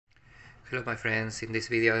Hello my friends, in this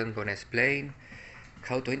video I'm going to explain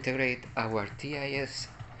how to integrate our TIS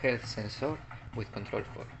health sensor with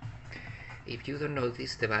Control4. If you don't know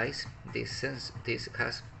this device, this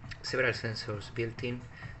has several sensors built in,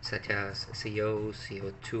 such as CO,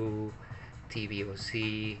 CO2,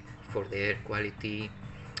 TVOC for the air quality.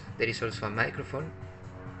 There is also a microphone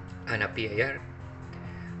and a PIR,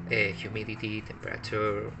 humidity,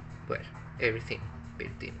 temperature, well, everything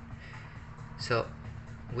built in. So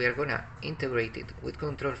we are gonna integrate it with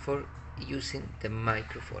Control4 using the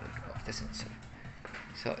microphone of the sensor.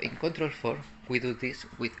 So in Control4 we do this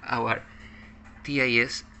with our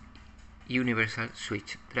TIS universal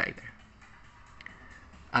switch driver,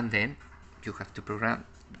 and then you have to program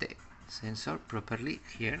the sensor properly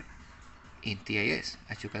here in TIS.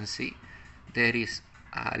 As you can see, there is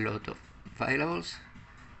a lot of variables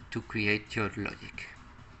to create your logic.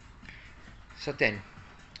 So then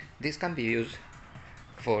this can be used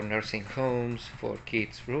for nursing homes, for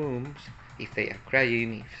kids' rooms, if they are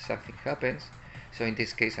crying, if something happens. So in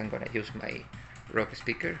this case I'm gonna use my rock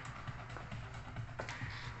speaker.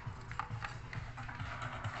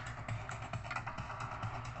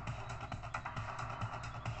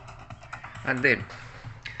 And then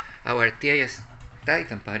our TIS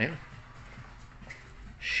Titan panel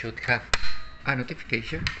should have a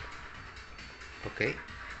notification. Okay,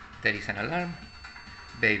 there is an alarm,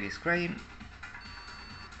 baby is crying,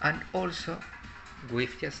 and also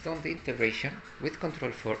we've just done the integration with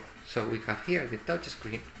Control4, so we have here the touch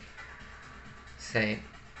screen saying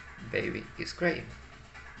baby is crying.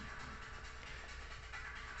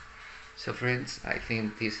 So friends, I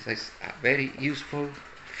think this is a very useful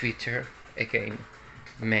feature, again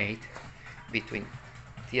made between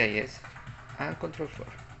TIS and Control4.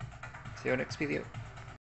 See you next video.